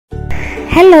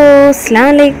Hello അസ്സലാമു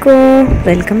അലൈക്കും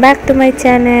welcome back to my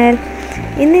channel.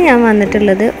 ഇന്ന് ഞാൻ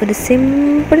വന്നിട്ടുള്ളത് ഒരു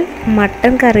സിമ്പിൾ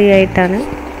മട്ടൺ കറിയായിട്ടാണ്.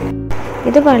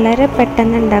 ഇത് വളരെ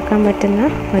പെട്ടെന്ന് ഉണ്ടാക്കാൻ പറ്റുന്ന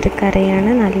ഒരു കറിയാണ്.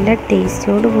 നല്ല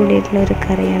ടേസ്റ്റോട് കൂടിയിട്ടുള്ള ഒരു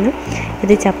കറിയാണ്.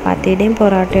 ഇത് ചപ്പാത്തിയുടെയും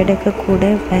പൊറോട്ടയുടെയും ഒക്കെ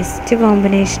കൂടെ ബെസ്റ്റ്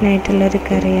കോമ്പിനേഷനായിട്ടുള്ളൊരു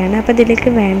കറിയാണ്. അപ്പോൾ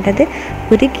ഇതിലേക്ക് വേണ്ടത്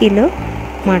 1 കിലോ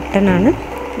മട്ടനാണ്.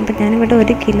 അപ്പോൾ ഞാനിവിടെ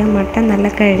 1 കിലോ മട്ടൺ നല്ല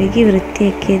കഴുകി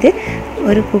വൃത്തിയാക്കിയത്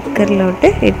ഒരു കുക്കറിലോട്ട്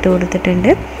ഇട്ട്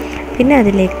കൊടുത്തിട്ടുണ്ട്. പിന്നെ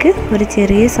അതിലേക്ക് ഒരു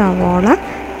ചെറിയ സവാള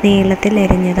നീളത്തിൽ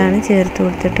അരിഞ്ഞതാണ് ചേർത്ത്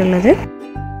കൊടുത്തിട്ടുള്ളത്.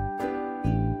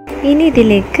 ഇനി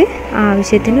ഇതിലേക്ക്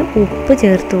ആവശ്യത്തിന് ഉപ്പ്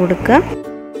ചേർത്ത് കൊടുക്കുക.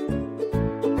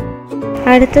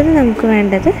 അടുത്തത് നമുക്ക്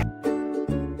വേണ്ടത്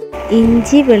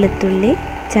ഇഞ്ചി വെളുത്തുള്ളി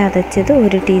ചതച്ചത്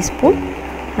 1 ടീസ്പൂൺ,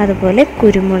 അതുപോലെ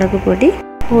കുരുമുളക് പൊടി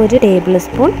 1 ടേബിൾ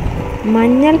സ്പൂൺ,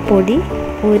 മഞ്ഞൾപ്പൊടി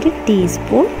 1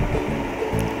 ടീസ്പൂൺ,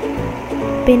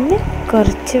 പിന്നെ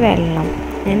കുറച്ച് വെള്ളം.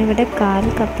 ഞാനിവിടെ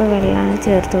 1/4 കപ്പ് വെള്ളമാണ്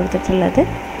ചേർത്ത് കൊടുത്തിട്ടുള്ളത്.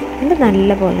 ഇത്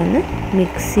നല്ലപോലെ ഒന്ന്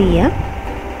മിക്സ് ചെയ്യുക.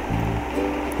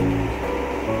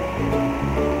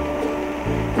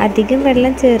 അധികം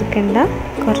വെള്ളം ചേർക്കണ്ട,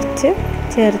 കുറച്ച്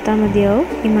ചേർത്താൽ മതിയാവും.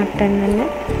 ഈ മട്ടണിൽ തന്നെ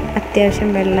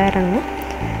അത്യാവശ്യം വെള്ളം ഇറങ്ങും.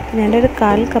 ഞാനൊരു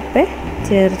 1/4 കപ്പ്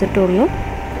ചേർത്തിട്ടുള്ളൂ.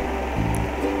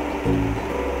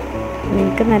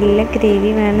 നിങ്ങൾക്ക് നല്ല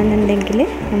ഗ്രേവി വേണമെന്നുണ്ടെങ്കിൽ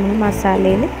നമ്മൾ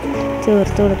മസാലയിൽ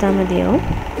ചേർത്ത് കൊടുത്താൽ മതിയാവും.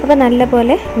 അപ്പോൾ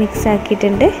നല്ലപോലെ മിക്സ്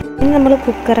ആക്കിയിട്ടുണ്ട്. ഇനി നമ്മൾ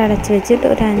കുക്കർ അടച്ച് വെച്ചിട്ട്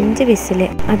ഒരു 5 വിസിൽ.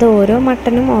 അത് ഓരോ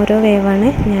മട്ടനും ഓരോ വേവാണ്.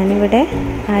 ഞാനിവിടെ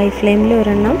ഹൈ ഫ്ലെയിമിൽ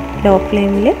 1 ലോ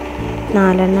ഫ്ലെയിമിൽ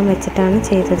 4 വെച്ചിട്ടാണ്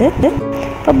ചെയ്തത്.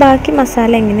 അപ്പോൾ ബാക്കി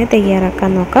മസാല എങ്ങനെ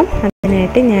തയ്യാറാക്കാൻ നോക്കാം.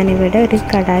 അതിനായിട്ട് ഞാനിവിടെ ഒരു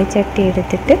കടായി ചട്ടി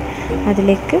എടുത്തിട്ട്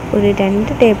അതിലേക്ക് ഒരു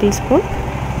 2 ടേബിൾ സ്പൂൺ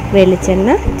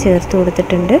വെളിച്ചെണ്ണ ചേർത്ത്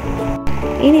കൊടുത്തിട്ടുണ്ട്.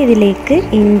 ഇനി ഇതിലേക്ക്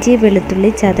ഇഞ്ചി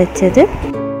വെളുത്തുള്ളി ചതച്ചത്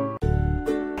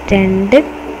 2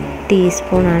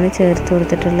 ടീസ്പൂണാണ് ചേർത്ത്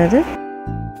കൊടുത്തിട്ടുള്ളത്.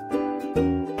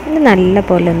 ഇത് നല്ല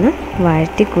പോലെ ഒന്ന്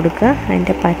വഴറ്റി കൊടുക്കുക.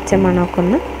 അതിൻ്റെ പച്ച മണമൊക്കെ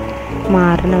ഒന്ന്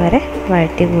മാറണ വരെ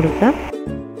വഴറ്റി കൊടുക്കുക.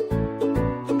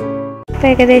 ഇപ്പോൾ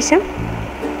ഏകദേശം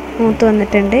മൂത്ത്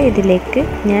വന്നിട്ടുണ്ട്. ഇതിലേക്ക്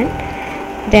ഞാൻ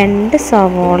 2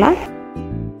 സവോള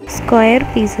സ്ക്വയർ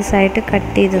പീസസ് ആയിട്ട്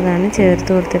കട്ട് ചെയ്തതാണ്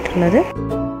ചേർത്ത് കൊടുത്തിട്ടുള്ളത്.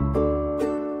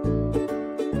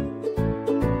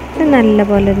 ഇത്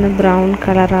നല്ലപോലെ ഒന്ന് ബ്രൗൺ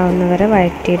കളർ ആവുന്ന വരെ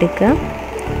വഴറ്റിയെടുക്കുക.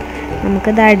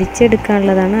 നമുക്കത്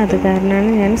അടിച്ചെടുക്കാനുള്ളതാണ്, അത് കാരണമാണ്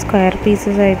ഞാൻ സ്ക്വയർ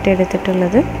പീസസ് ആയിട്ട്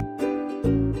എടുത്തിട്ടുള്ളത്.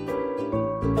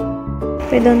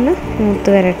 അപ്പോൾ ഇതൊന്ന് മൂത്ത്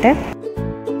വരട്ടെ.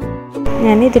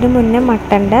 ഞാൻ ഇതിനു മുന്നേ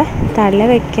മട്ടൻ്റെ തല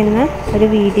വയ്ക്കുന്ന ഒരു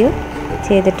വീഡിയോ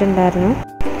ചെയ്തിട്ടുണ്ടായിരുന്നു.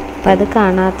 അപ്പോൾ അത്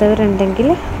കാണാത്തവരുണ്ടെങ്കിൽ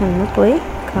ഒന്ന് പോയി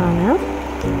കാണാം.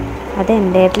 അത്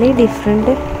എൻ്റയർലി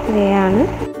ഡിഫറെൻറ്റ് വേ ആണ്.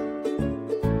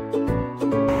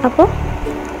 അപ്പോൾ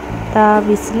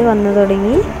വിസിൽ വന്നു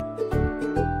തുടങ്ങി.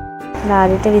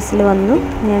 ആദ്യത്തെ വിസിൽ വന്നു.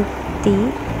 ഞാൻ തീ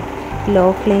ലോ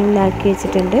ഫ്ലെയിമിലാക്കി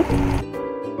വെച്ചിട്ടുണ്ട്.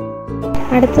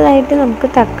 അടുത്തതായിട്ട് നമുക്ക്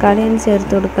തക്കാളിയാണ്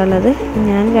ചേർത്ത് കൊടുക്കാനുള്ളത്.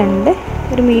 ഞാൻ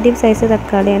 2 മീഡിയം സൈസ്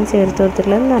തക്കാളിയാണ് ചേർത്ത്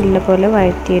കൊടുത്തിട്ടുള്ളത്. നല്ലപോലെ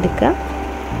വഴറ്റിയെടുക്കുക.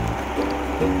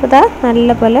 അപ്പോൾ ഇതാ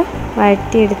നല്ലപോലെ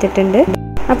വഴറ്റിയെടുത്തിട്ടുണ്ട്.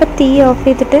 അപ്പോൾ തീ ഓഫ്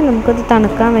ചെയ്തിട്ട് നമുക്കത്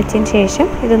തണുക്കാൻ വെച്ചതിന് ശേഷം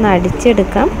ഇതൊന്ന്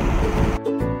അടിച്ചെടുക്കാം.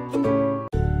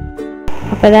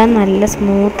 അപ്പോൾ ഇതാ നല്ല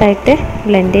സ്മൂത്തായിട്ട്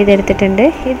ബ്ലെൻഡ് ചെയ്തെടുത്തിട്ടുണ്ട്.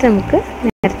 ഇത് നമുക്ക്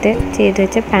നേരത്തെ ചെയ്ത്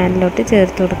വെച്ച പാനിലോട്ട്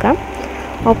ചേർത്ത് കൊടുക്കാം.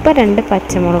 ഒപ്പം 2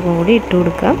 പച്ചമുളകും കൂടി ഇട്ട്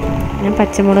കൊടുക്കാം. ഞാൻ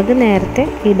പച്ചമുളക് നേരത്തെ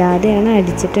ഇടാതെയാണ്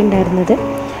അടിച്ചിട്ടുണ്ടായിരുന്നത്.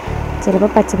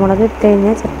 ചിലപ്പോൾ പച്ചമുളക് ഇട്ട്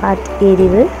കഴിഞ്ഞാൽ ചപ്പാത്തി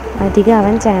എരിവ് അധികം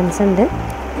ആവാൻ ചാൻസ് ഉണ്ട്.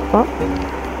 അപ്പോൾ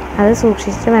അത്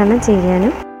സൂക്ഷിച്ച് വേണം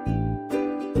ചെയ്യാനും.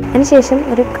 അതിനുശേഷം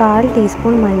ഒരു 1/4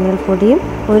 ടീസ്പൂൺ മഞ്ഞൾപ്പൊടിയും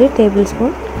 1 ടേബിൾ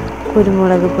സ്പൂൺ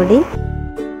കുരുമുളക് പൊടി,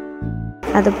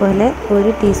 അതുപോലെ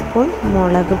 1 ടീസ്പൂൺ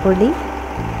മുളക് പൊടി.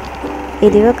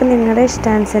 എരിവൊക്കെ നിങ്ങളുടെ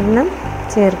ഇഷ്ടാനുസരണം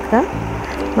ചേർക്കുക.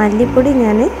 മല്ലിപ്പൊടി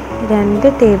ഞാൻ 2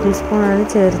 ടേബിൾ സ്പൂണാണ്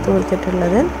ചേർത്ത്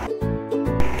കൊടുത്തിട്ടുള്ളത്.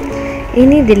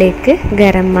 ഇനി ഇതിലേക്ക്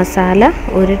ഗരം മസാല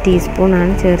 1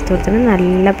 ടീസ്പൂണാണ് ചേർത്ത് കൊടുത്തത്.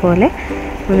 നല്ല പോലെ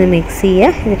ഒന്ന് മിക്സ്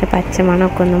ചെയ്യുക. ഇതിൻ്റെ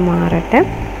പച്ചമണമൊക്കെ ഒന്ന് മാറട്ടെ.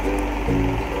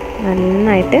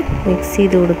 നന്നായിട്ട് മിക്സ്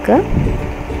ചെയ്ത് കൊടുക്കുക.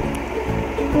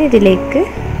 ഇനി ഇതിലേക്ക്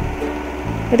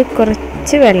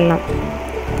കുറച്ച് വെള്ളം,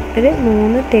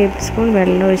 3 ടേബിൾ സ്പൂൺ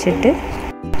വെള്ളം ഒഴിച്ചിട്ട്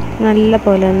നല്ല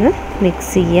പോലെ ഒന്ന്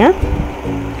മിക്സ് ചെയ്യുക.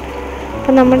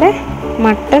 അപ്പോൾ നമ്മുടെ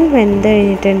മട്ടൺ വെന്ത്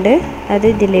കഴിഞ്ഞിട്ടുണ്ട്. അത്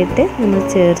ഇതിലേക്ക് നമ്മൾ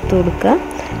ചേർത്ത് കൊടുക്കുക.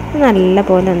 നല്ല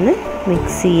പോലെ ഒന്ന്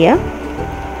മിക്സ് ചെയ്യുക.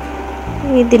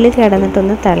 ഇതിൽ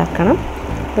കിടന്നിട്ടൊന്ന് തിളക്കണം.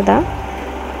 അപ്പോൾ ഇതാ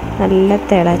നല്ല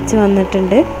തിളച്ച്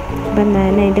വന്നിട്ടുണ്ട്. അപ്പം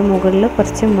ഞാൻ അതിൻ്റെ മുകളിൽ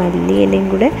കുറച്ച് മല്ലിയിലയും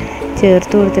കൂടെ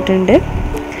ചേർത്ത് കൊടുത്തിട്ടുണ്ട്.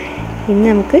 ഇനി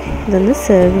നമുക്ക് ഇതൊന്ന്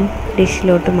സെർവിങ്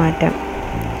ഡിഷിലോട്ട് മാറ്റാം.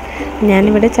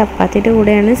 ഞാനിവിടെ ചപ്പാത്തിയുടെ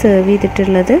കൂടെയാണ് സെർവ്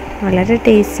ചെയ്തിട്ടുള്ളത്. വളരെ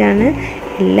ടേസ്റ്റാണ്.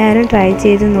 എല്ലാവരും ട്രൈ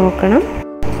ചെയ്ത് നോക്കണം.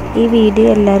 ഈ വീഡിയോ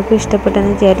എല്ലാവർക്കും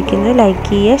ഇഷ്ടപ്പെട്ടെന്ന് വിചാരിക്കുന്നു. ലൈക്ക്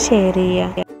ചെയ്യുക, ഷെയർ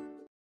ചെയ്യുക.